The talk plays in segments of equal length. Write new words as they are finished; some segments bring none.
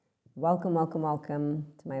Welcome, welcome, welcome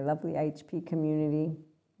to my lovely IHP community.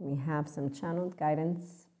 We have some channeled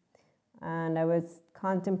guidance, and I was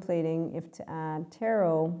contemplating if to add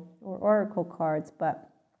tarot or oracle cards, but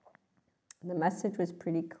the message was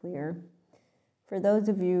pretty clear. For those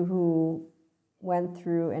of you who went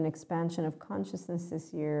through an expansion of consciousness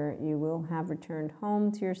this year, you will have returned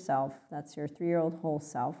home to yourself. That's your 3-year-old whole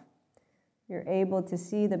self. You're able to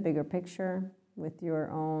see the bigger picture with your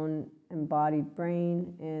own embodied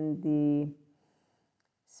brain in the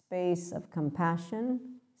space of compassion.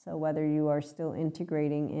 So whether you are still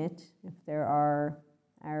integrating it, if there are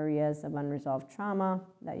areas of unresolved trauma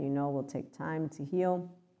that you know will take time to heal,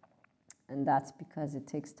 and that's because it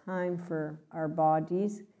takes time for our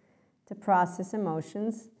bodies to process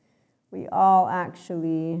emotions. We all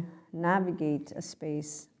actually navigate a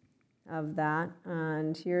space of that,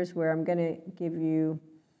 and here's where I'm going to give you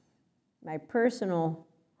my personal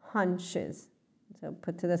hunches. So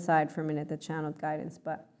put to the side for a minute the channeled guidance,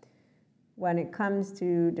 but when it comes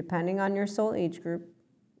to, depending on your soul age group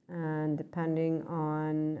and depending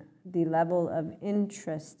on the level of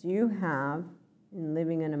interest you have in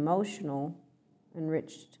living an emotional,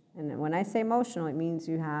 enriched, and when I say emotional, it means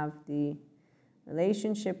you have the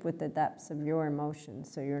relationship with the depths of your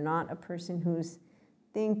emotions. So you're not a person who's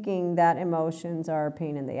thinking that emotions are a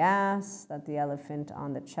pain in the ass, that the elephant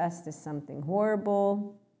on the chest is something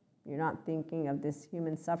horrible. You're not thinking of this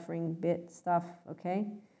human suffering bit stuff, okay?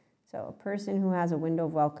 So a person who has a window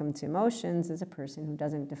of welcome to emotions is a person who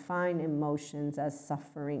doesn't define emotions as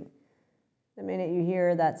suffering. The minute you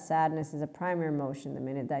hear that sadness is a primary emotion, the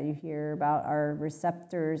minute that you hear about our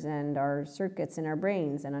receptors and our circuits in our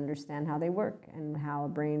brains and understand how they work and how a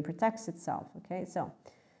brain protects itself, okay? So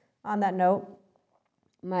on that note,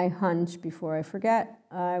 my hunch, before I forget,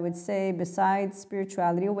 I would say besides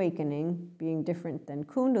spirituality awakening being different than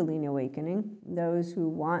Kundalini awakening, those who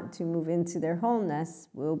want to move into their wholeness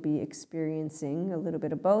will be experiencing a little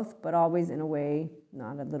bit of both, but always in a way,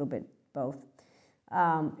 not a little bit, both,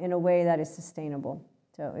 in a way that is sustainable.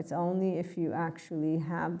 So it's only if you actually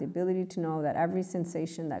have the ability to know that every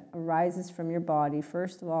sensation that arises from your body,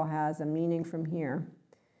 first of all, has a meaning from here.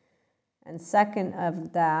 And second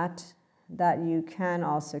of that you can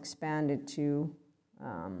also expand it to,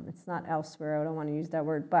 it's not elsewhere, I don't want to use that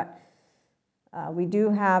word, but we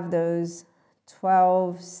do have those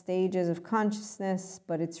 12 stages of consciousness,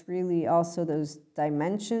 but it's really also those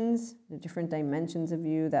dimensions, the different dimensions of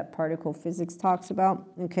you that particle physics talks about.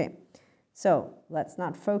 Okay, so let's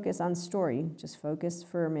not focus on story, just focus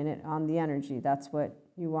for a minute on the energy. That's what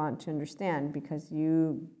you want to understand, because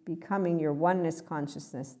you becoming your oneness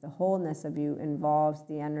consciousness, the wholeness of you involves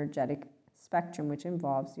the energetic spectrum, which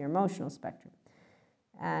involves your emotional spectrum.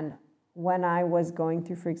 And when I was going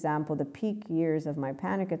through, for example, the peak years of my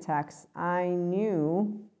panic attacks, I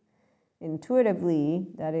knew intuitively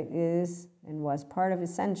that it is and was part of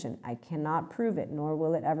ascension. I cannot prove it, nor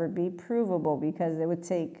will it ever be provable, because it would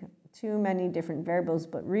take too many different variables.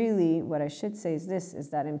 But really, what I should say is this, is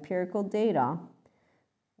that empirical data,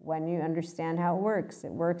 when you understand how it works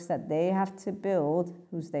that they have to build,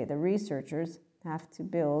 who's they, the researchers, have to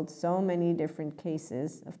build so many different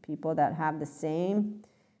cases of people that have the same.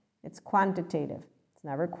 It's quantitative. It's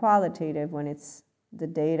never qualitative when it's the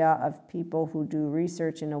data of people who do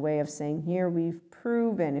research in a way of saying, here we've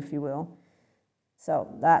proven, if you will. So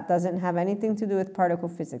that doesn't have anything to do with particle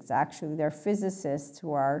physics. Actually, there are physicists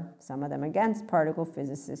who are, some of them against particle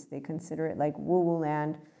physicists. They consider it like woo-woo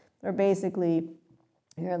land. They're basically,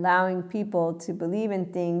 you're allowing people to believe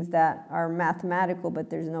in things that are mathematical, but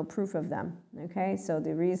there's no proof of them, okay? So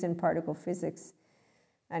the reason particle physics,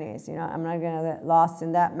 anyways, I'm not going to get lost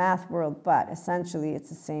in that math world, but essentially it's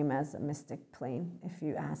the same as a mystic plane, if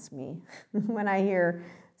you ask me. When I hear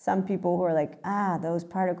some people who are like, those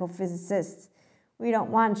particle physicists, we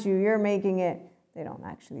don't want you, you're making it. They don't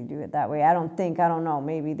actually do it that way. I don't know,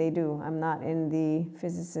 maybe they do. I'm not in the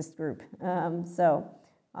physicist group. So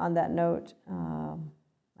on that note,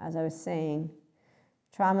 as I was saying,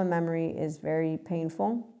 trauma memory is very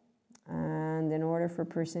painful. And in order for a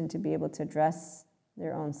person to be able to address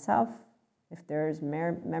their own self, if there's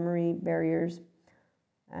memory barriers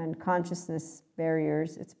and consciousness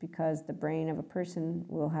barriers, it's because the brain of a person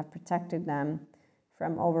will have protected them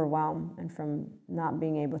from overwhelm and from not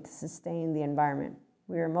being able to sustain the environment.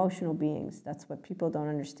 We're emotional beings. That's what people don't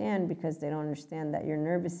understand, because they don't understand that your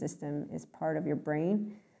nervous system is part of your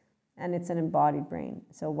brain. And it's an embodied brain.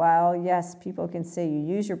 So while, yes, people can say you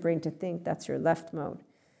use your brain to think, that's your left mode.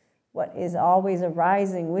 What is always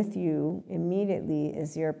arising with you immediately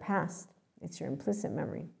is your past. It's your implicit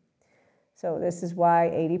memory. So this is why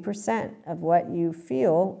 80% of what you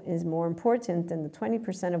feel is more important than the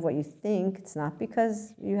 20% of what you think. It's not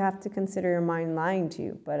because you have to consider your mind lying to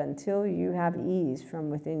you, but until you have ease from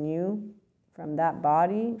within you, from that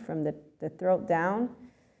body, from the throat down,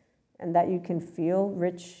 and that you can feel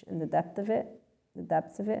rich in the depths of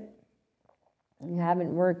it, you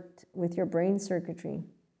haven't worked with your brain circuitry.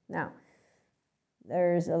 Now,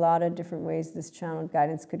 there's a lot of different ways this channeled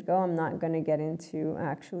guidance could go. I'm not going to get into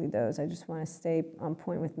actually those. I just want to stay on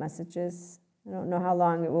point with messages. I don't know how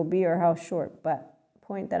long it will be or how short, but the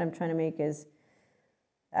point that I'm trying to make is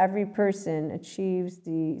every person achieves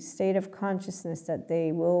the state of consciousness that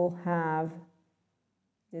they will have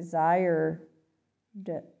desire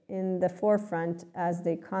in the forefront as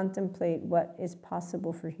they contemplate what is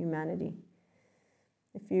possible for humanity.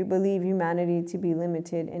 If you believe humanity to be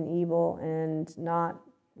limited and evil and not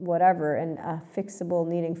whatever, and fixable,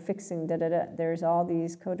 needing fixing, there's all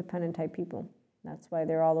these codependent type people. That's why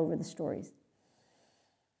they're all over the stories.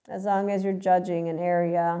 As long as you're judging an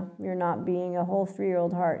area, you're not being a whole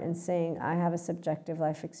 3-year-old heart and saying, I have a subjective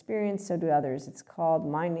life experience, so do others. It's called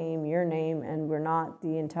my name, your name, and we're not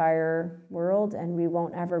the entire world, and we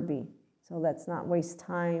won't ever be. So let's not waste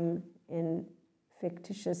time in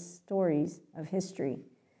fictitious stories of history.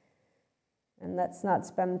 And let's not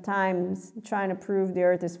spend time trying to prove the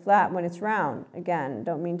earth is flat when it's round. Again,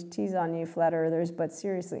 don't mean to tease on you flat earthers, but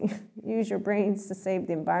seriously, use your brains to save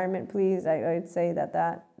the environment, please. I would say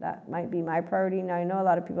that might be my priority. Now, I know a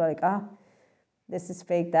lot of people are like, this is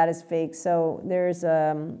fake, that is fake. So there's,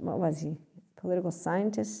 what was he? Political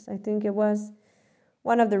scientist, I think it was.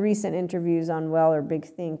 One of the recent interviews on Well or Big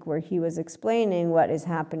Think, where he was explaining what is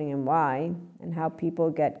happening and why, and how people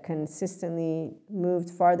get consistently moved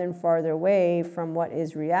farther and farther away from what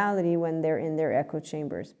is reality when they're in their echo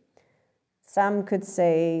chambers. Some could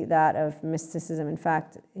say that of mysticism. In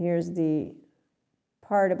fact, here's the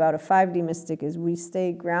part about a 5D mystic is we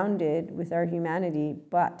stay grounded with our humanity,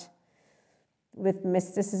 but with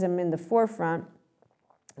mysticism in the forefront,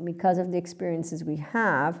 because of the experiences we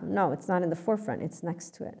have, no, it's not in the forefront, it's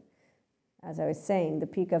next to it. As I was saying, the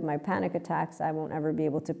peak of my panic attacks, I won't ever be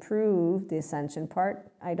able to prove the ascension part.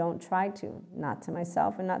 I don't try to, not to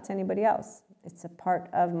myself and not to anybody else. It's a part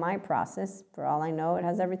of my process. For all I know, it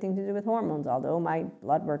has everything to do with hormones, although my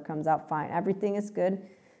blood work comes out fine. Everything is good.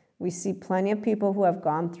 We see plenty of people who have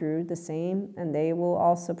gone through the same, and they will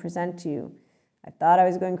also present to you. I thought I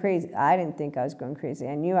was going crazy. I didn't think I was going crazy.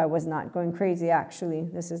 I knew I was not going crazy, actually.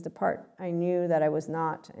 This is the part. I knew that I was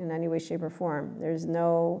not in any way, shape, or form. There's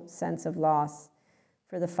no sense of loss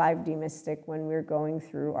for the 5D mystic when we're going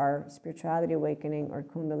through our spirituality awakening or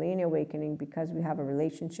Kundalini awakening, because we have a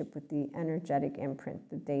relationship with the energetic imprint,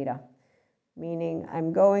 the data. Meaning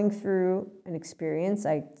I'm going through an experience.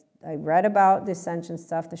 I read about the ascension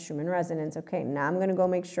stuff, the Schumann resonance. Okay, now I'm going to go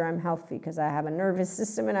make sure I'm healthy because I have a nervous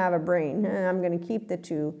system and I have a brain. And I'm going to keep the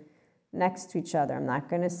two next to each other. I'm not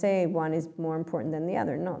going to say one is more important than the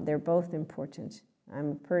other. No, they're both important.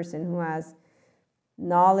 I'm a person who has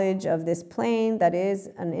knowledge of this plane that is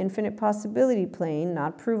an infinite possibility plane,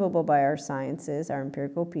 not provable by our sciences, our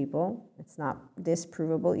empirical people. It's not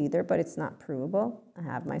disprovable either, but it's not provable. I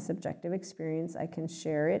have my subjective experience. I can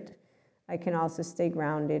share it. I can also stay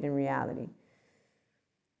grounded in reality.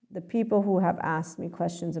 The people who have asked me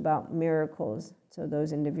questions about miracles, so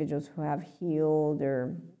those individuals who have healed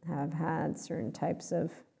or have had certain types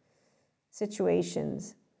of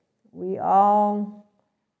situations, we all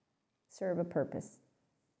serve a purpose.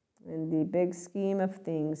 In the big scheme of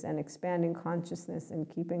things and expanding consciousness and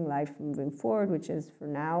keeping life moving forward, which is for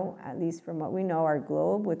now, at least from what we know, our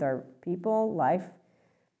globe with our people, life,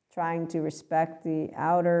 trying to respect the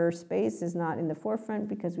outer space is not in the forefront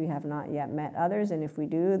because we have not yet met others. And if we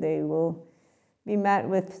do, they will be met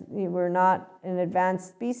with, we're not an advanced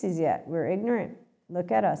species yet. We're ignorant.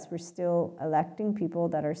 Look at us. We're still electing people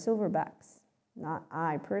that are silverbacks. Not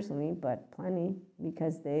I personally, but plenty,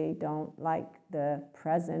 because they don't like the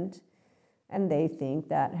present. And they think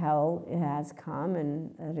that hell has come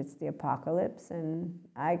and that it's the apocalypse. And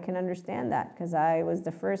I can understand that because I was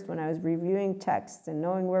the first when I was reviewing texts and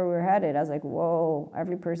knowing where we're headed. I was like, whoa,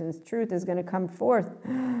 every person's truth is going to come forth.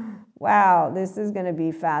 Wow, this is going to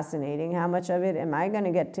be fascinating. How much of it am I going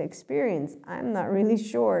to get to experience? I'm not really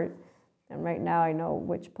sure. And right now I know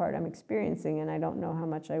which part I'm experiencing, and I don't know how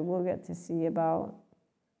much I will get to see about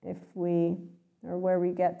if we... or where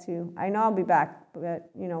we get to. I know I'll be back, but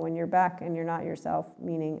when you're back and you're not yourself,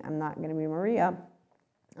 meaning I'm not going to be Maria,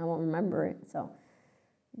 I won't remember it. So,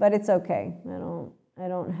 but it's okay. I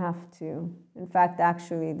don't have to. In fact,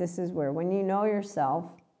 actually, this is where when you know yourself,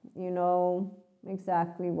 you know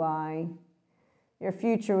exactly why your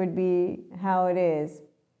future would be how it is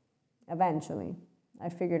eventually. I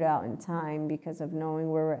figured out in time because of knowing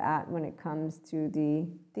where we're at when it comes to the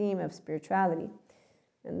theme of spirituality.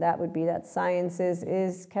 And that would be that science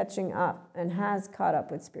is catching up and has caught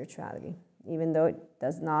up with spirituality, even though it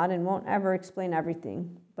does not and won't ever explain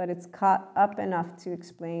everything. But it's caught up enough to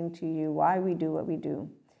explain to you why we do what we do.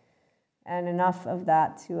 And enough of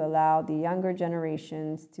that to allow the younger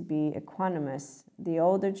generations to be equanimous. The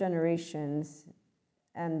older generations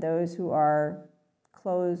and those who are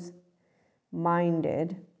close-minded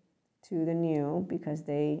to the new because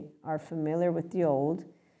they are familiar with the old,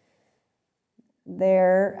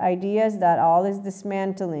 their ideas that all is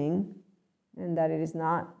dismantling and that it is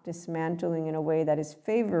not dismantling in a way that is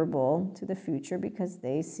favorable to the future because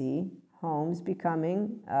they see homes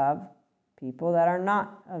becoming of people that are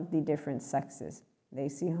not of the different sexes. They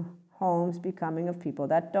see homes becoming of people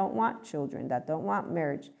that don't want children, that don't want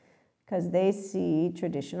marriage, because they see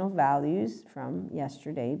traditional values from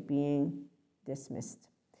yesterday being dismissed.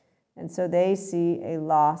 And so they see a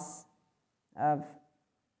loss of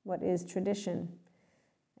what is tradition.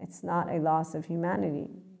 It's not a loss of humanity.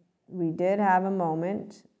 We did have a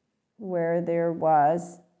moment where there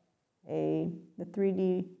was the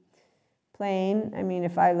 3D plane. I mean,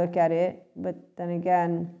 if I look at it, but then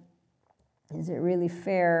again, is it really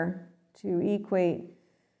fair to equate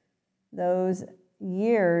those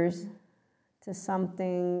years to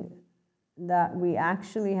something that we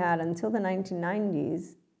actually had until the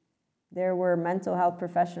 1990s? There were mental health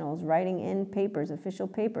professionals writing in papers, official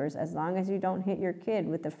papers, as long as you don't hit your kid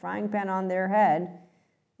with the frying pan on their head,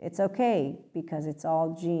 it's okay because it's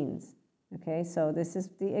all genes. Okay, so this is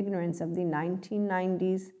the ignorance of the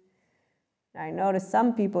 1990s. I know to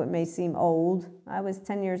some people it may seem old. I was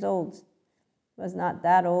 10 years old. Was not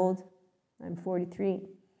that old. I'm 43.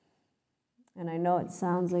 And I know it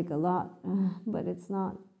sounds like a lot, but it's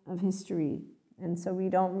not of history. And so we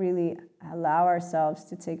don't really allow ourselves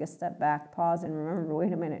to take a step back, pause, and remember,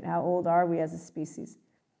 wait a minute, how old are we as a species?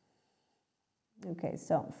 Okay,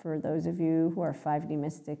 so for those of you who are 5D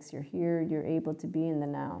mystics, you're here, you're able to be in the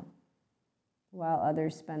now. While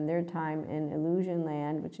others spend their time in illusion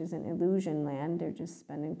land, which isn't illusion land, they're just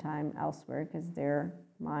spending time elsewhere because their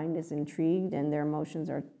mind is intrigued and their emotions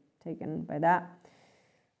are taken by that.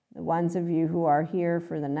 The ones of you who are here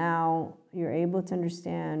for the now, you're able to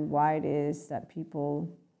understand why it is that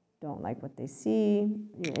people don't like what they see.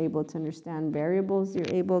 You're able to understand variables. You're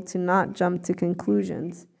able to not jump to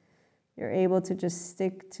conclusions. You're able to just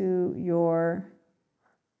stick to your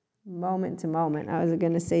moment to moment. I was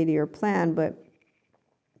going to say to your plan, but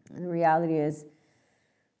the reality is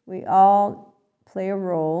we all play a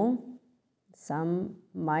role. Some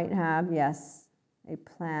might have, yes, a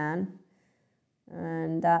plan.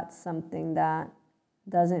 And that's something that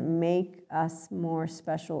doesn't make us more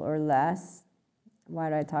special or less. Why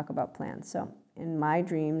do I talk about plans? So in my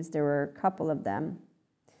dreams, there were a couple of them.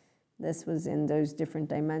 This was in those different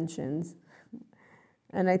dimensions.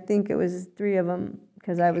 And I think it was 3 of them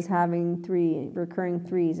because I was having 3 recurring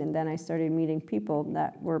 3s. And then I started meeting people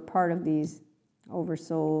that were part of these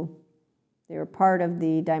oversoul. They were part of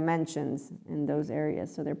the dimensions in those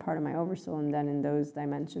areas. So they're part of my oversoul and then in those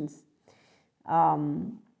dimensions.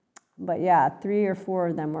 But yeah, 3 or 4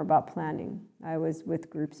 of them were about planning. I was with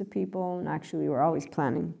groups of people, and actually we were always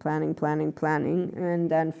planning. And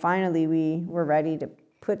then finally we were ready to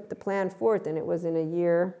put the plan forth, and it was in a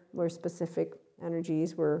year where specific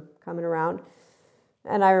energies were coming around.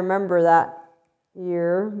 And I remember that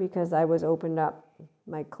year because I was opened up.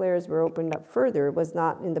 My clairs were opened up further. It was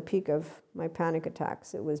not in the peak of my panic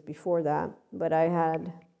attacks. It was before that. But I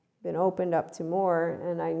had been opened up to more,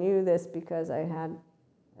 and I knew this because I had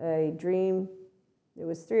a dream. It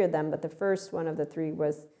was 3 of them, but the first one of the 3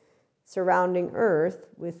 was surrounding Earth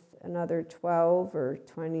with another 12 or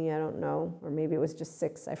 20, I don't know, or maybe it was just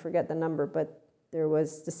 6, I forget the number, but there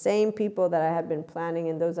was the same people that I had been planning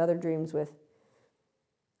in those other dreams with.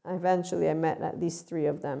 Eventually I met at least 3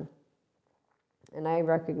 of them, and I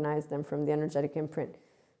recognized them from the energetic imprint.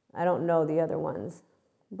 I don't know the other ones,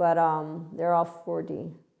 but they're all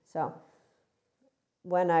 4D. So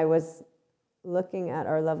when I was looking at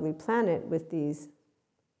our lovely planet with these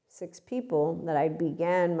 6 people that I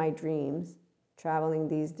began my dreams, traveling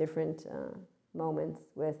these different moments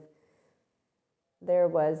with, there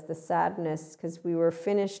was the sadness because we were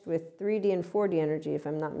finished with 3D and 4D energy, if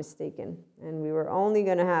I'm not mistaken, and we were only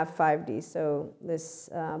going to have 5D. So this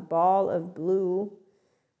ball of blue,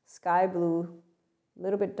 sky blue, a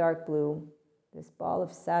little bit dark blue, this ball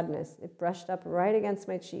of sadness, it brushed up right against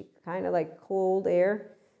my cheek, kind of like cold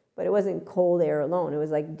air, but it wasn't cold air alone. It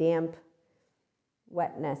was like damp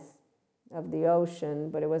wetness. of the ocean,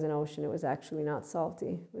 but it wasn't ocean. It was actually not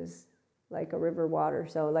salty. It was like a river water.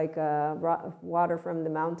 So like water from the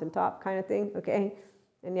mountaintop kind of thing. Okay.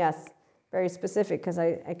 And yes, very specific, because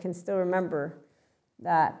I can still remember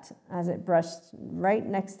that as it brushed right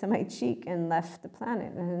next to my cheek and left the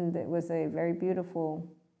planet. And it was a very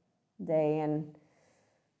beautiful day. And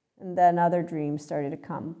then other dreams started to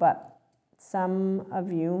come. But some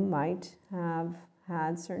of you might have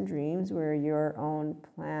had certain dreams where your own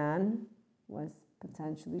plan was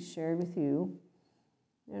potentially shared with you.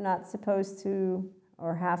 You're not supposed to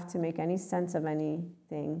or have to make any sense of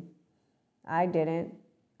anything. I didn't.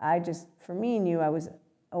 I just, for me, knew I was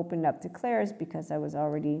opened up to clairs because I was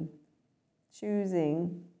already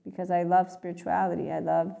choosing, because I love spirituality, I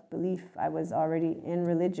love belief. I was already in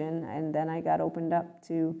religion, and then I got opened up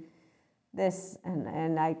to this,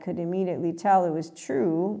 and I could immediately tell it was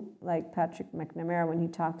true, like Patrick McNamara when he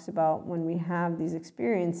talks about when we have these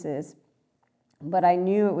experiences. But I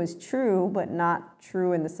knew it was true, but not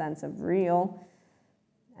true in the sense of real,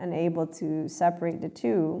 and able to separate the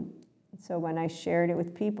two. So when I shared it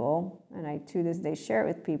with people, and I to this day share it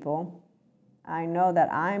with people, I know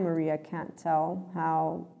that I, Maria, can't tell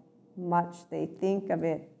how much they think of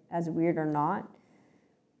it as weird or not.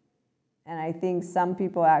 And I think some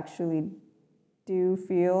people actually do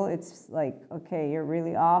feel it's like, okay, you're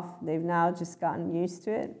really off. They've now just gotten used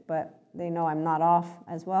to it, but they know I'm not off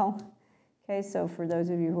as well. Okay, so for those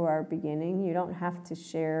of you who are beginning, you don't have to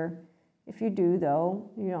share. If you do,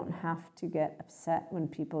 though, you don't have to get upset when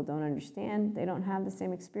people don't understand. They don't have the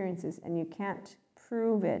same experiences, and you can't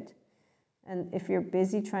prove it. And if you're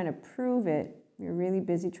busy trying to prove it, you're really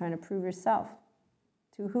busy trying to prove yourself.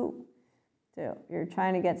 To who? So you're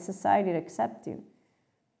trying to get society to accept you.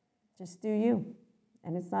 Just do you.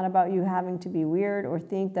 And it's not about you having to be weird or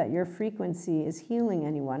think that your frequency is healing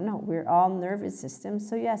anyone. No, we're all nervous systems.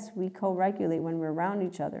 So yes, we co-regulate when we're around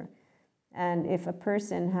each other. And if a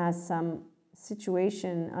person has some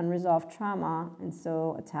situation, unresolved trauma, and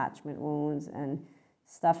so attachment wounds and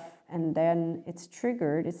stuff, and then it's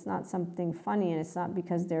triggered, it's not something funny, and it's not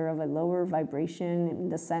because they're of a lower vibration in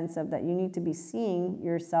the sense of that you need to be seeing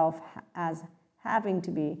yourself as having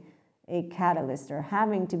to be a catalyst or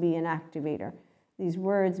having to be an activator. These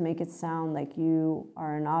words make it sound like you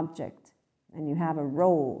are an object and you have a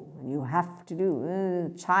role and you have to do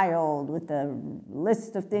a child with a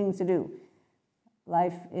list of things to do.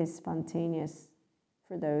 Life is spontaneous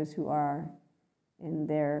for those who are in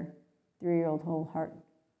their 3-year-old whole heart.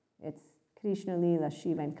 It's Krishna, Leela,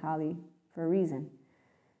 Shiva, and Kali for a reason.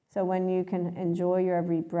 So when you can enjoy your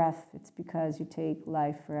every breath, it's because you take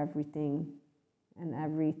life for everything. And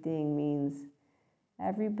everything means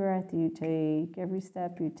every breath you take, every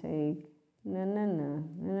step you take.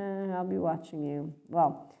 No, I'll be watching you.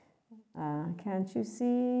 Well, can't you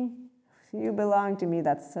see? You belong to me.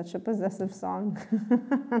 That's such a possessive song.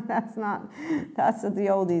 That's the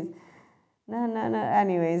oldies. No.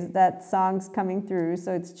 Anyways, that song's coming through,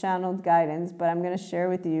 so it's channeled guidance, but I'm going to share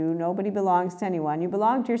with you, nobody belongs to anyone. You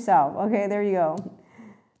belong to yourself. Okay, there you go.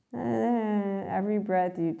 Every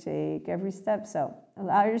breath you take, every step. So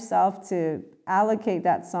allow yourself to allocate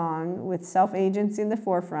that song with self-agency in the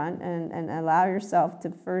forefront, and allow yourself to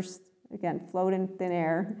first, again, float in thin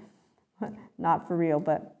air. Not for real,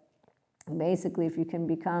 but basically, if you can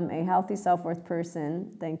become a healthy self-worth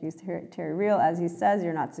person, thank you, Terry Real, as he says,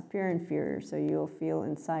 you're not superior, inferior, so you'll feel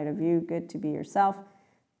inside of you good to be yourself.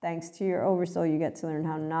 Thanks to your oversoul, you get to learn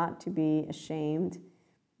how not to be ashamed,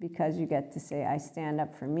 because you get to say, I stand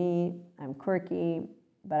up for me, I'm quirky,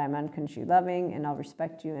 but I'm unconditionally loving, and I'll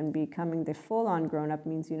respect you. And becoming the full-on grown-up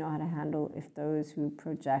means you know how to handle if those who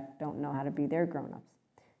project don't know how to be their grown-ups.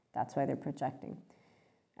 That's why they're projecting.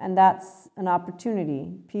 And that's an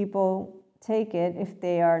opportunity. People take it if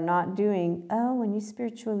they are not doing, when you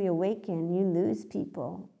spiritually awaken, you lose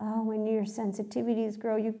people. When your sensitivities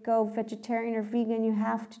grow, you go vegetarian or vegan, you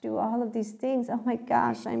have to do all of these things. Oh my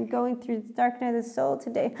gosh, I'm going through the dark night of the soul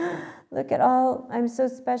today. Look at I'm so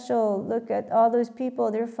special. Look at all those people,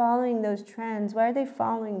 they're following those trends. Why are they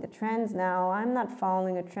following the trends now? I'm not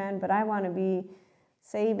following a trend, but I want to be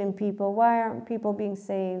saving people. Why aren't people being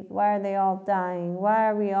saved? Why are they all dying? Why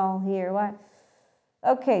are we all here? Why?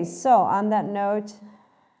 Okay, so on that note,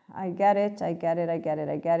 I get it.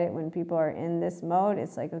 When people are in this mode,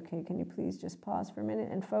 it's like, okay, can you please just pause for a minute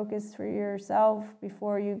and focus for yourself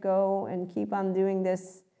before you go and keep on doing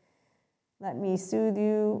this? Let me soothe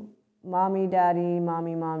you. Mommy, daddy,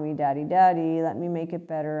 mommy, daddy, daddy. Let me make it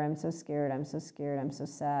better. I'm so scared. I'm so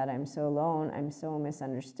sad. I'm so alone. I'm so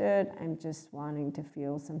misunderstood. I'm just wanting to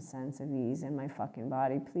feel some sense of ease in my fucking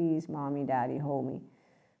body. Please, mommy, daddy, hold me.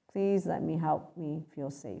 Please let me help me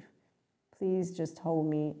feel safe. please just hold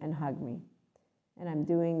me and hug me. And I'm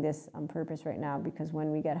doing this on purpose right now because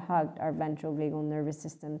when we get hugged, our ventral vagal nervous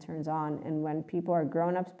system turns on. And when people are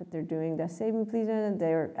grown-ups, but they're doing the save me please,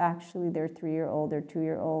 they're 3-year-old, they're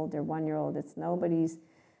 2-year-old, they're 1-year-old. It's nobody's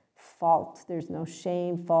fault. There's no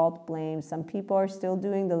shame, fault, blame. Some people are still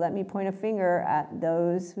doing the let me point a finger at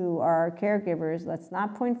those who are caregivers. Let's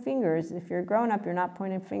not point fingers. If you're grown up, you're not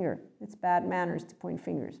pointing a finger. It's bad manners to point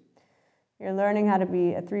fingers. You're learning how to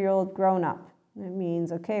be a 3-year-old grown up. It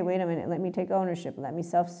means, okay, wait a minute, let me take ownership, let me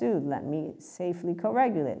self-soothe, let me safely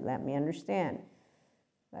co-regulate, let me understand,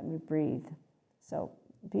 let me breathe. So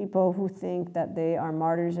people who think that they are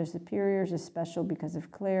martyrs or superiors are special because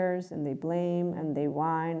of clairs, and they blame and they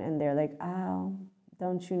whine, and they're like, oh,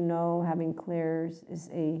 don't you know having clairs is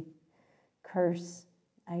a curse?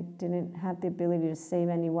 I didn't have the ability to save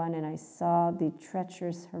anyone, and I saw the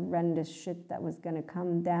treacherous, horrendous shit that was going to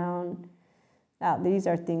come down. Now, these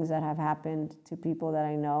are things that have happened to people that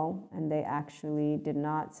I know, and they actually did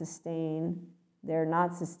not sustain. Their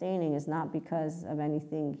not sustaining is not because of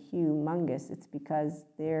anything humongous. It's because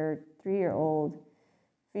their 3-year-old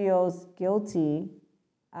feels guilty.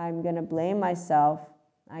 I'm going to blame myself.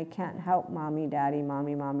 I can't help mommy, daddy,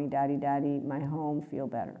 daddy, my home feel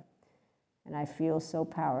better. And I feel so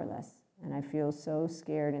powerless, and I feel so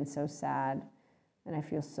scared and so sad, and I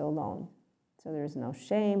feel so alone. So there's no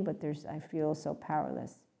shame, but I feel so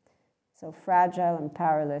powerless, so fragile and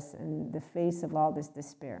powerless in the face of all this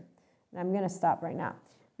despair. And I'm going to stop right now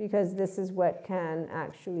because this is what can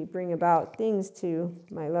actually bring about things to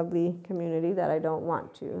my lovely community that I don't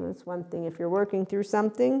want to. And it's one thing if you're working through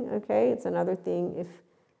something, okay? It's another thing if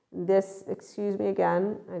this, excuse me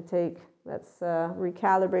again, let's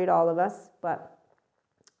recalibrate all of us, but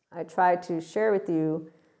I try to share with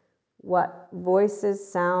you what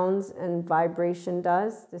voices, sounds, and vibration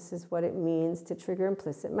does. This is what it means to trigger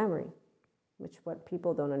implicit memory, which what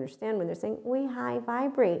people don't understand when they're saying, we high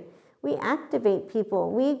vibrate, we activate people,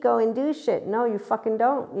 we go and do shit. No, you fucking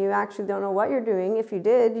don't. You actually don't know what you're doing. If you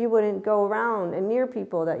did, you wouldn't go around and near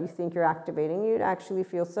people that you think you're activating. You'd actually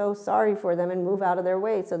feel so sorry for them and move out of their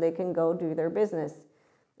way so they can go do their business.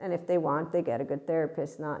 And if they want, they get a good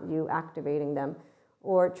therapist, not you activating them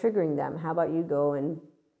or triggering them. How about you go and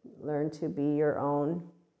learn to be your own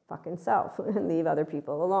fucking self and leave other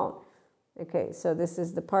people alone. Okay, so this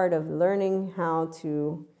is the part of learning how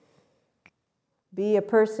to be a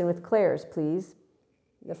person with clairs, please.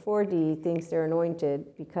 The 4D thinks they're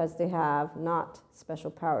anointed because they have not special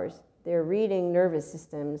powers. They're reading nervous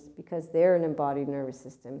systems because they're an embodied nervous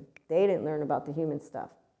system. They didn't learn about the human stuff.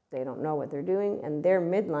 They don't know what they're doing, and their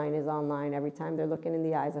midline is online every time they're looking in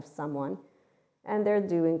the eyes of someone, and they're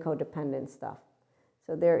doing codependent stuff.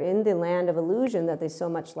 So they're in the land of illusion that they so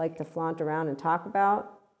much like to flaunt around and talk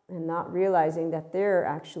about, and not realizing that they're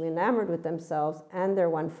actually enamored with themselves and they're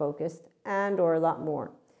one focused and or a lot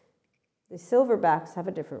more. The silverbacks have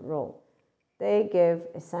a different role. They give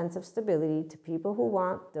a sense of stability to people who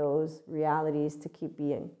want those realities to keep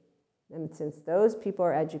being. And since those people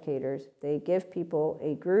are educators, they give people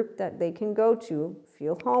a group that they can go to,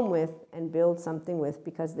 feel home with, and build something with,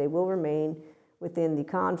 because they will remain within the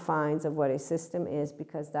confines of what a system is,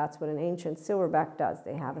 because that's what an ancient silverback does.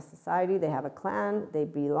 They have a society, they have a clan, they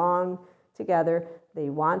belong together, they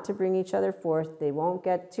want to bring each other forth, they won't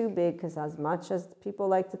get too big, because as much as people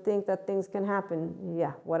like to think that things can happen,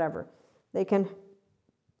 yeah, whatever, they can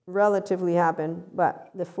relatively happen. But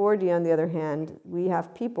the 4D, on the other hand, we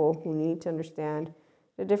have people who need to understand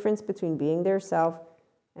the difference between being their self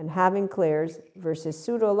and having clairs versus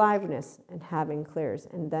pseudo-aliveness and having clairs,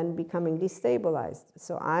 and then becoming destabilized.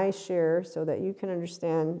 So I share so that you can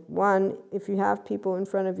understand, one, if you have people in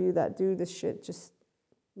front of you that do this shit, just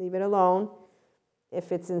leave it alone.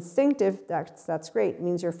 If it's instinctive, that's great. It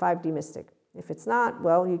means you're 5D mystic. If it's not,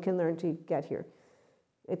 well, you can learn to get here.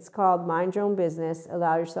 It's called mind your own business.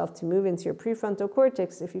 Allow yourself to move into your prefrontal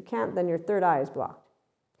cortex. If you can't, then your third eye is blocked,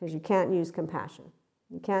 because you can't use compassion.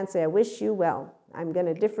 You can't say, I wish you well. I'm going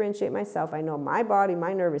to differentiate myself. I know my body,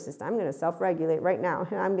 my nervous system. I'm going to self-regulate right now.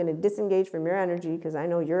 And I'm going to disengage from your energy because I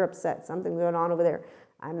know you're upset. Something's going on over there.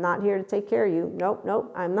 I'm not here to take care of you.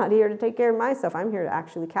 Nope. I'm not here to take care of myself. I'm here to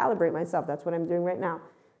actually calibrate myself. That's what I'm doing right now.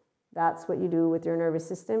 That's what you do with your nervous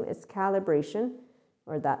system. It's calibration,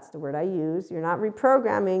 or that's the word I use. You're not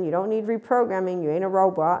reprogramming. You don't need reprogramming. You ain't a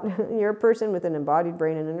robot. You're a person with an embodied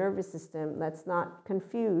brain and a nervous system. Let's not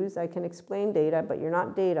confuse. I can explain data, but you're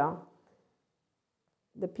not data.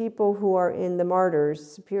 The people who are in the martyrs,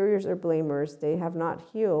 superiors or blamers, they have not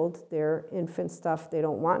healed their infant stuff. They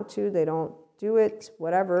don't want to. They don't do it.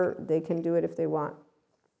 Whatever. They can do it if they want.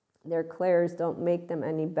 Their clairs don't make them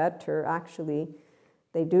any better. Actually,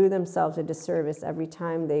 They do themselves a disservice every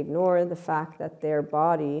time they ignore the fact that their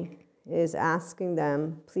body is asking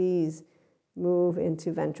them, please move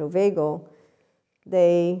into ventral vagal.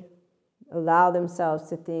 They allow themselves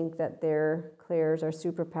to think that their clairs are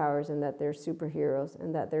superpowers and that they're superheroes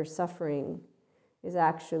and that their suffering is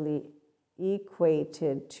actually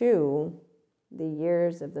equated to the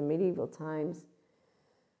years of the medieval times.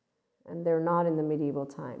 And they're not in the medieval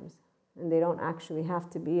times. And they don't actually have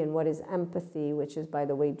to be in what is empathy, which is, by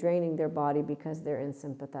the way, draining their body because they're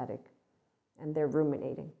insympathetic and they're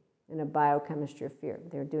ruminating in a biochemistry of fear.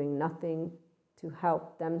 They're doing nothing to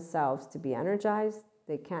help themselves to be energized.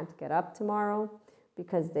 They can't get up tomorrow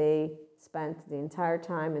because they spent the entire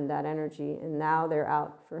time in that energy, and now they're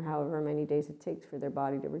out for however many days it takes for their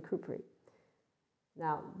body to recuperate.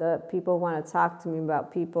 Now, the people want to talk to me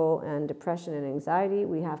about people and depression and anxiety.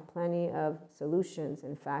 We have plenty of solutions.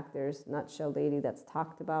 In fact, there's Nutshell Lady that's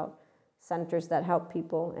talked about centers that help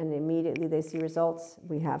people and immediately they see results.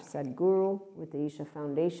 We have Sadhguru with the Isha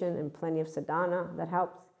Foundation and plenty of sadhana that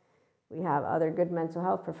helps. We have other good mental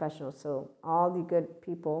health professionals. So all the good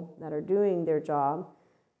people that are doing their job,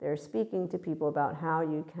 they're speaking to people about how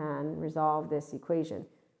you can resolve this equation.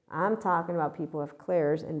 I'm talking about people who have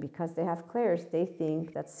clairs, and because they have clairs, they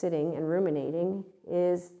think that sitting and ruminating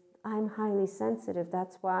is, I'm highly sensitive.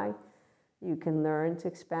 That's why you can learn to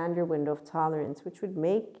expand your window of tolerance, which would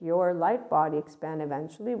make your light body expand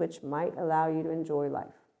eventually, which might allow you to enjoy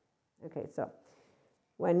life. Okay, so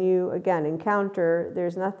when you, again, encounter,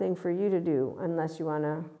 there's nothing for you to do unless you want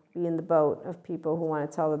to be in the boat of people who want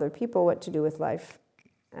to tell other people what to do with life.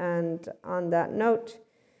 And on that note,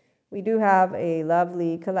 we do have a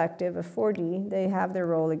lovely collective of 4D. They have their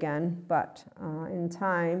role again, but in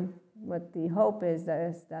time, what the hope is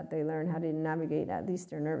that they learn how to navigate at least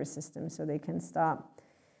their nervous system so they can stop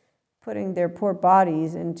putting their poor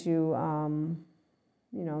bodies into,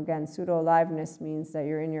 again, pseudo-aliveness means that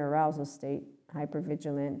you're in your arousal state,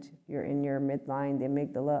 hypervigilant, you're in your midline, the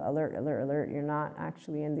amygdala, alert, alert, alert. You're not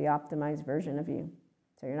actually in the optimized version of you.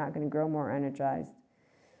 So you're not going to grow more energized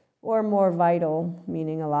or more vital,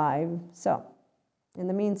 meaning alive. So in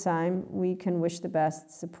the meantime, we can wish the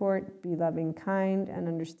best, support, be loving, kind, and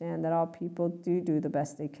understand that all people do the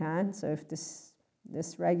best they can. So if this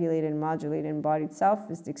regulated, modulated, embodied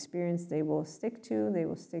self is the experience they will stick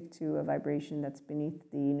to a vibration that's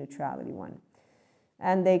beneath the neutrality one.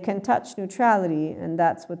 And they can touch neutrality, and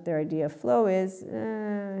that's what their idea of flow is.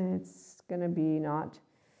 It's going to be not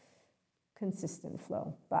consistent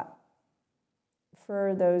flow. But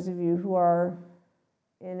for those of you who are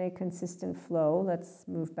in a consistent flow, let's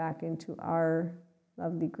move back into our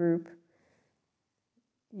lovely group.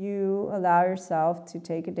 You allow yourself to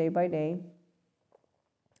take it day by day.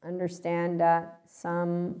 Understand that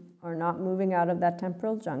some are not moving out of that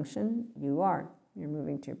temporal junction. You are. You're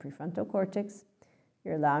moving to your prefrontal cortex.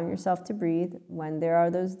 You're allowing yourself to breathe. When there are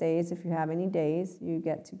those days, if you have any days, you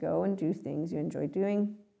get to go and do things you enjoy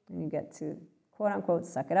doing, and you get to, quote unquote,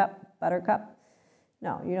 suck it up, buttercup.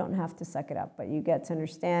 No, you don't have to suck it up, but you get to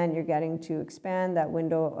understand you're getting to expand that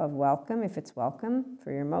window of welcome, if it's welcome,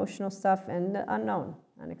 for your emotional stuff and the unknown,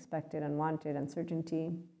 unexpected, unwanted,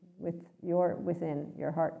 uncertainty within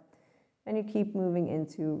your heart. And you keep moving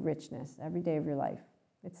into richness every day of your life.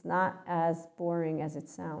 It's not as boring as it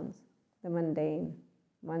sounds, the mundane,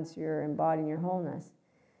 once you're embodying your wholeness.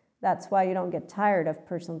 That's why you don't get tired of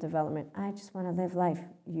personal development. I just want to live life.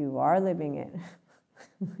 You are living it.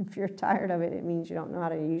 If you're tired of it, it means you don't know how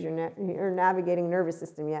to use your navigating nervous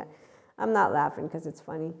system yet. I'm not laughing because it's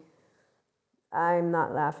funny. I'm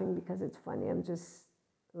not laughing because it's funny. I'm just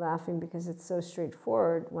laughing because it's so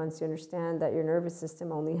straightforward once you understand that your nervous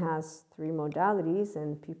system only has 3 modalities,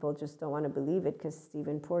 and people just don't want to believe it because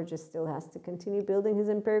Stephen Porges still has to continue building his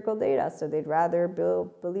empirical data. So they'd rather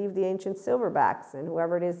believe the ancient silverbacks and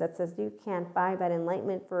whoever it is that says you can't buy that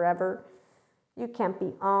enlightenment forever. You can't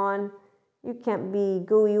be on. You can't be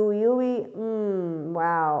gooey, ooey, ooey.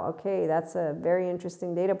 Wow, okay, that's a very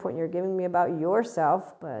interesting data point you're giving me about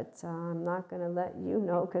yourself, but I'm not going to let you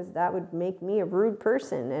know because that would make me a rude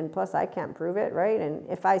person, and plus I can't prove it, right? And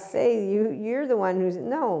if I say you're the one who's,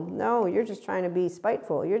 no, you're just trying to be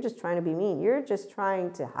spiteful. You're just trying to be mean. You're just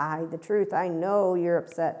trying to hide the truth. I know you're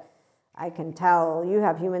upset. I can tell. You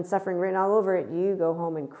have human suffering written all over it. You go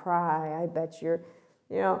home and cry. I bet you're,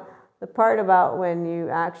 the part about when you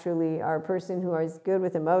actually are a person who is good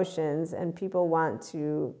with emotions and people want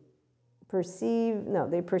to perceive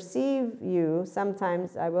you.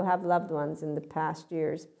 Sometimes I will have loved ones in the past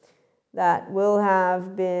years that will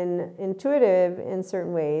have been intuitive in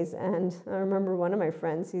certain ways. And I remember one of my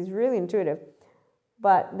friends, he's really intuitive,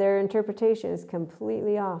 but their interpretation is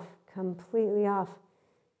completely off.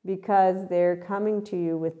 because they're coming to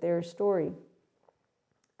you with their story.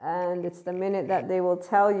 And it's the minute that they will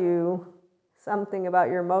tell you something about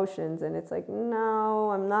your emotions, and it's like,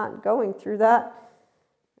 no, I'm not going through that.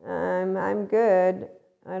 I'm good.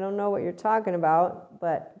 I don't know what you're talking about,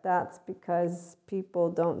 but that's because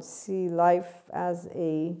people don't see life as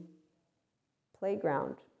a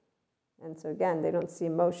playground. And so again, they don't see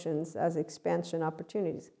emotions as expansion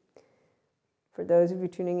opportunities. For those of you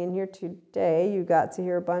tuning in here today, you got to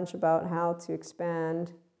hear a bunch about how to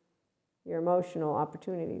expand your emotional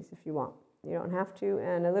opportunities if you want. You don't have to,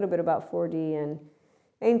 and a little bit about 4D and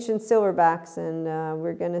ancient silverbacks, and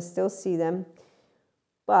we're going to still see them.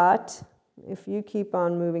 But if you keep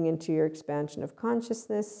on moving into your expansion of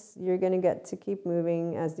consciousness, you're going to get to keep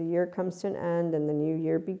moving as the year comes to an end and the new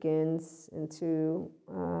year begins into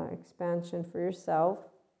expansion for yourself,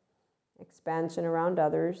 expansion around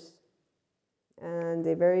others, and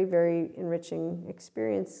a very, very enriching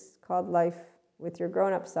experience called life with your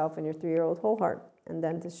grown-up self and your 3-year-old whole heart, and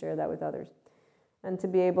then to share that with others. And to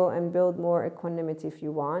be able and build more equanimity if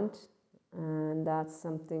you want. And that's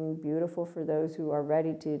something beautiful for those who are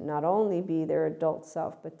ready to not only be their adult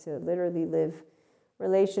self, but to literally live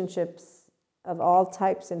relationships of all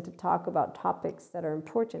types and to talk about topics that are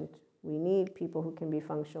important. We need people who can be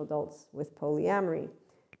functional adults with polyamory,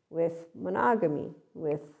 with monogamy,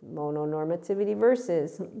 with mononormativity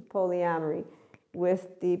versus polyamory,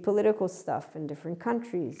 with the political stuff in different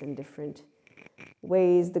countries and different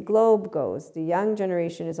ways the globe goes. The young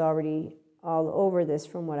generation is already all over this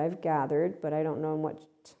from what I've gathered, but I don't know in what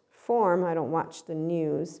form. I don't watch the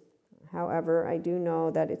news. However, I do know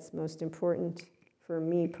that it's most important for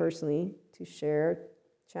me personally to share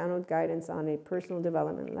channeled guidance on a personal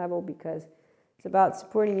development level, because it's about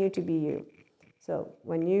supporting you to be you. So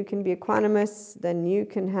when you can be equanimous, then you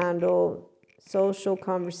can handle social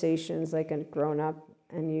conversations like a grown-up,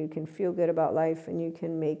 and you can feel good about life, and you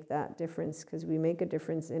can make that difference, because we make a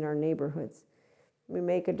difference in our neighborhoods. We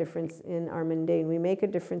make a difference in our mundane. We make a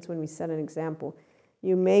difference when we set an example.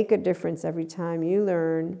 You make a difference every time you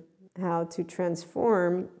learn how to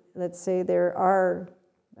transform. Let's say there are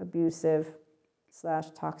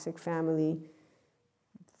abusive/toxic family,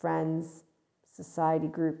 friends, society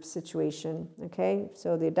group situation, okay?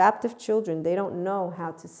 So the adaptive children, they don't know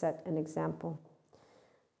how to set an example.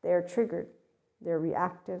 They're triggered. They're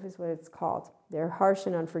reactive is what it's called. They're harsh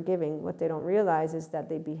and unforgiving. What they don't realize is that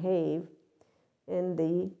they behave in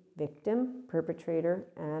the victim, perpetrator,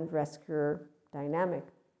 and rescuer dynamic.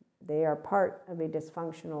 They are part of a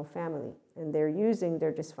dysfunctional family, and they're using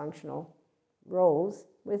their dysfunctional roles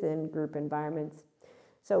within group environments.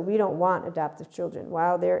 So we don't want adaptive children.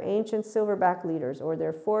 While their ancient silverback leaders or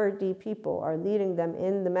their 4D people are leading them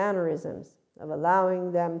in the mannerisms of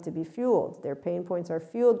allowing them to be fueled. Their pain points are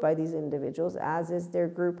fueled by these individuals, as is their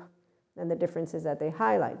group and the differences that they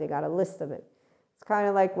highlight. They got a list of it. It's kind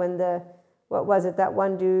of like when that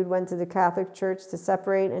one dude went to the Catholic Church to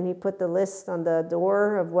separate, and he put the list on the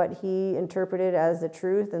door of what he interpreted as the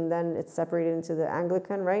truth, and then it's separated into the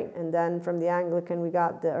Anglican, right? And then from the Anglican we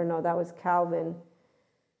got that was Calvin.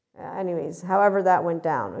 Anyways, however that went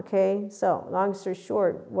down, okay? So long story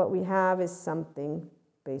short, what we have is something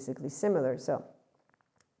basically similar. So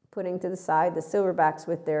putting to the side the silverbacks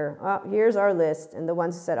with their, here's our list, and the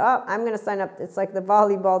ones who said, I'm going to sign up. It's like the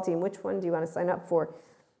volleyball team. Which one do you want to sign up for?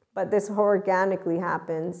 But this organically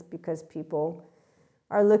happens because people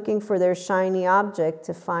are looking for their shiny object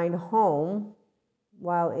to find home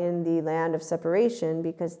while in the land of separation,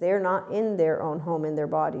 because they're not in their own home in their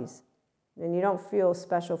bodies. And you don't feel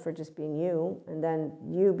special for just being you, and then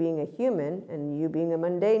you being a human and you being a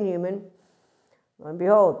mundane human. Lo and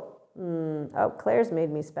behold, Claire's made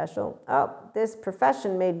me special. This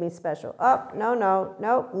profession made me special.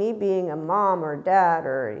 No, me being a mom or dad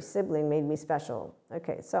or a sibling made me special.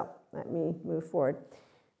 Okay, so let me move forward.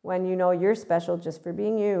 When you know you're special just for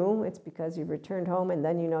being you, it's because you've returned home, and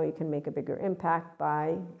then you know you can make a bigger impact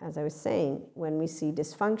by, as I was saying, when we see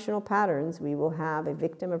dysfunctional patterns, we will have a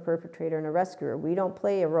victim, a perpetrator, and a rescuer. We don't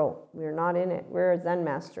play a role. We're not in it. We're a Zen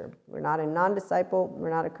master. We're not a non-disciple. We're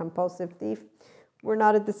not a compulsive thief. We're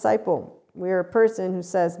not a disciple. We're a person who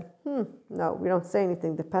says, no, we don't say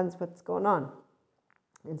anything. Depends what's going on.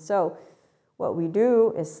 And so what we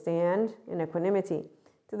do is stand in equanimity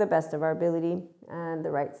to the best of our ability and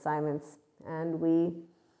the right silence. And we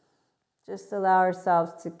just allow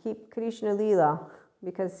ourselves to keep Krishna Lila,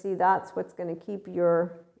 because see, that's what's going to keep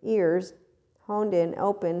your ears honed in,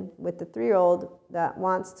 open, with the 3-year-old that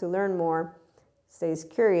wants to learn more, stays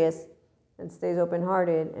curious, and stays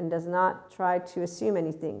open-hearted, and does not try to assume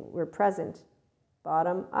anything. We're present,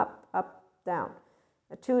 bottom, up, down.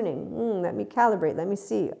 attuning. Let me calibrate. Let me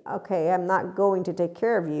see. Okay, I'm not going to take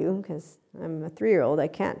care of you because I'm a 3-year-old. I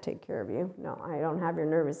can't take care of you. No, I don't have your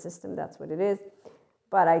nervous system. That's what it is.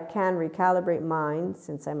 But I can recalibrate mine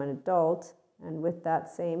since I'm an adult. And with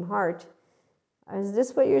that same heart, is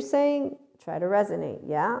this what you're saying? Try to resonate.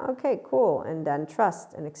 Yeah? Okay, cool. And then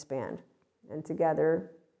trust and expand. And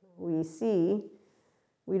together we see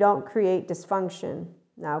we don't create dysfunction.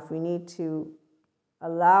 Now, if we need to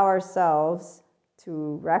allow ourselves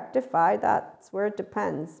to rectify, that's where it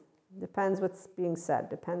depends. Depends what's being said.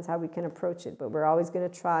 Depends how we can approach it. But we're always going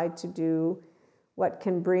to try to do what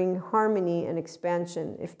can bring harmony and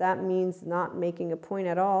expansion. If that means not making a point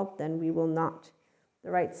at all, then we will not.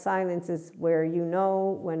 The right silence is where you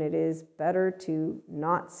know when it is better to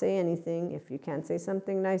not say anything. If you can't say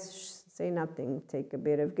something nice, say nothing. Take a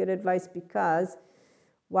bit of good advice, because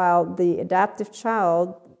while the adaptive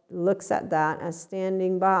child looks at that as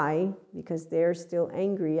standing by, because they're still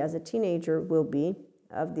angry, as a teenager will be,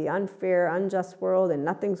 of the unfair, unjust world, and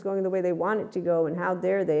nothing's going the way they want it to go, and how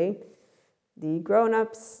dare they. The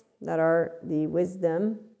grown-ups that are the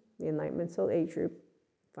wisdom, the Enlightenment Soul Age group,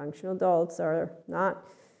 functional adults, are not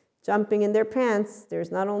jumping in their pants.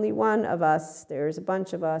 There's not only one of us, there's a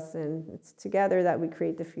bunch of us, and it's together that we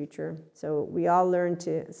create the future. So we all learn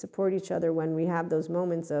to support each other when we have those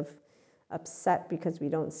moments of upset because we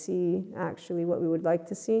don't see actually what we would like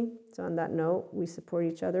to see. So on that note, we support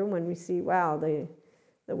each other when we see, wow, the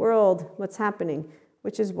world, what's happening.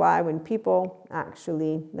 Which is why when people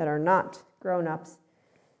actually that are not grown-ups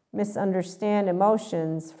misunderstand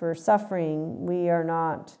emotions for suffering, we are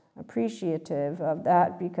not appreciative of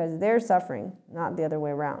that, because they're suffering, not the other way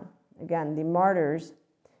around. Again, the martyrs,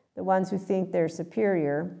 the ones who think they're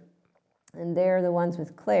superior, and they're the ones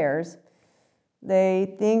with clairs,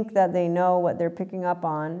 they think that they know what they're picking up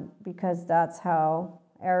on, because that's how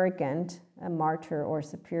arrogant a martyr or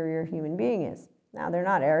superior human being is. Now, they're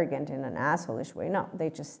not arrogant in an asshole-ish way. No, they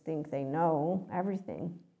just think they know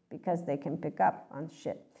everything because they can pick up on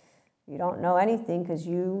shit. You don't know anything because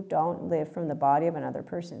you don't live from the body of another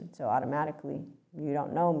person. So automatically, you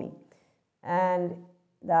don't know me. And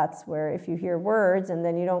that's where if you hear words and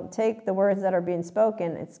then you don't take the words that are being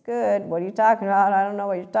spoken, it's good. What are you talking about? I don't know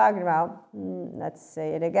what you're talking about. Let's say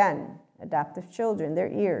it again. Adaptive children,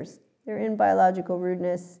 their ears. They're in biological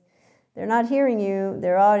rudeness. They're not hearing you.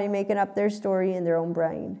 They're already making up their story in their own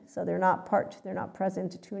brain. So they're not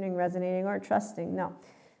present, attuning, resonating, or trusting. No.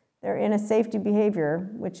 They're in a safety behavior,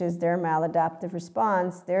 which is their maladaptive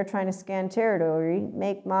response. They're trying to scan territory,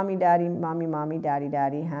 make mommy, daddy,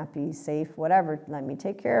 daddy happy, safe, whatever. Let me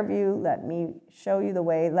take care of you. Let me show you the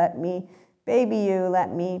way. Let me baby you.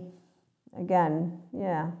 Let me, again,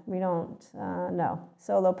 we don't, no.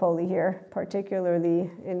 Solo poly here,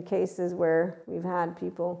 particularly in cases where we've had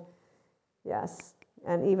people. Yes,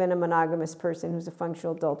 and even a monogamous person who's a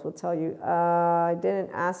functional adult will tell you, I didn't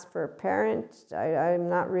ask for a parent, I'm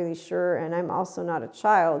not really sure, and I'm also not a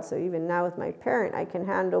child, so even now with my parent, I can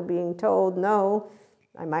handle being told no.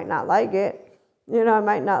 I might not like it, I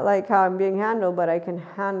might not like how I'm being handled, but I can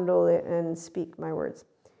handle it and speak my words.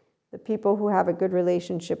 The people who have a good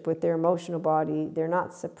relationship with their emotional body, they're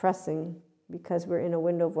not suppressing, because we're in a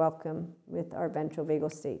window of welcome with our ventral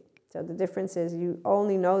vagal state. So the difference is you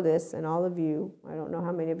only know this, and all of you, I don't know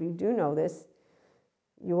how many of you do know this,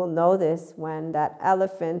 you will know this when that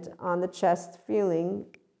elephant on the chest feeling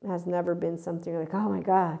has never been something like, oh my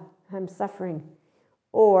God, I'm suffering.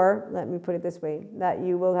 Or, let me put it this way, that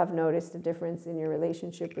you will have noticed a difference in your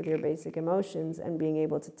relationship with your basic emotions and being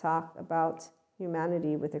able to talk about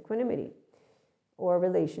humanity with equanimity. Or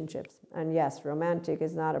relationships. And yes, romantic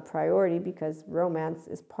is not a priority, because romance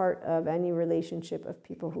is part of any relationship of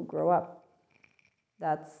people who grow up.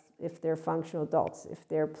 That's if they're functional adults. If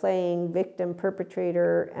they're playing victim,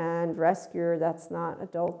 perpetrator, and rescuer, that's not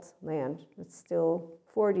adult land. It's still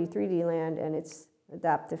 4D, 3D land, and it's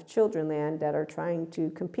adaptive children land that are trying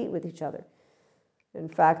to compete with each other. In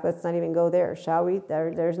fact, let's not even go there, shall we?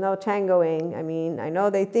 There's no tangoing. I mean, I know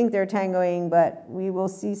they think they're tangoing, but we will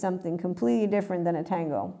see something completely different than a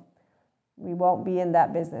tango. We won't be in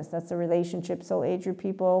that business. That's a relationship. So age group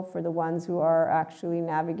people, for the ones who are actually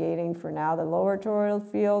navigating for now the lower toroidal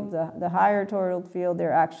field, the higher toroidal field,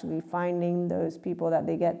 they're actually finding those people that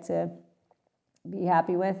they get to be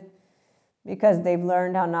happy with, because they've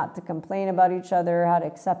learned how not to complain about each other, how to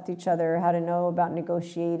accept each other, how to know about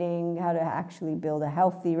negotiating, how to actually build a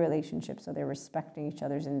healthy relationship. So they're respecting each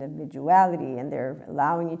other's individuality, and they're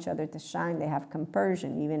allowing each other to shine. They have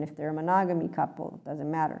compersion, even if they're a monogamy couple, it doesn't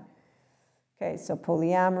matter. Okay, so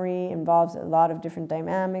polyamory involves a lot of different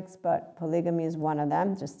dynamics, but polygamy is one of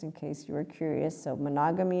them, just in case you were curious. So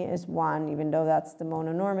monogamy is one, even though that's the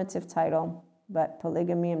mononormative title, but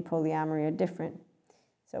polygamy and polyamory are different.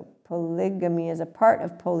 So polygamy is a part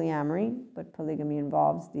of polyamory, but polygamy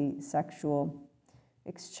involves the sexual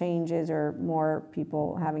exchanges or more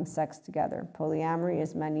people having sex together. Polyamory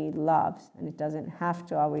is many loves, and it doesn't have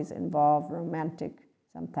to always involve romantic.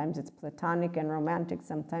 Sometimes it's platonic and romantic,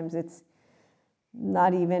 sometimes it's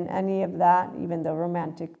not even any of that, even though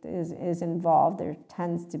romantic is involved. There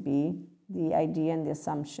tends to be the idea and the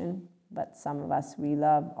assumption, but some of us, we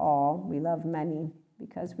love all, we love many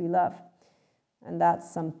because we love. And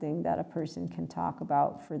that's something that a person can talk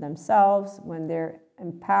about for themselves when they're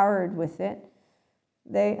empowered with it.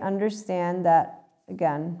 They understand that,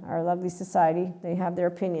 again, our lovely society, they have their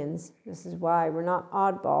opinions. This is why we're not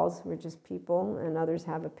oddballs, we're just people, and others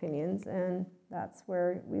have opinions, and that's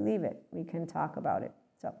where we leave it. We can talk about it.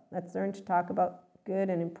 So let's learn to talk about good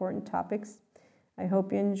and important topics. I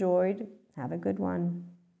hope you enjoyed. Have a good one.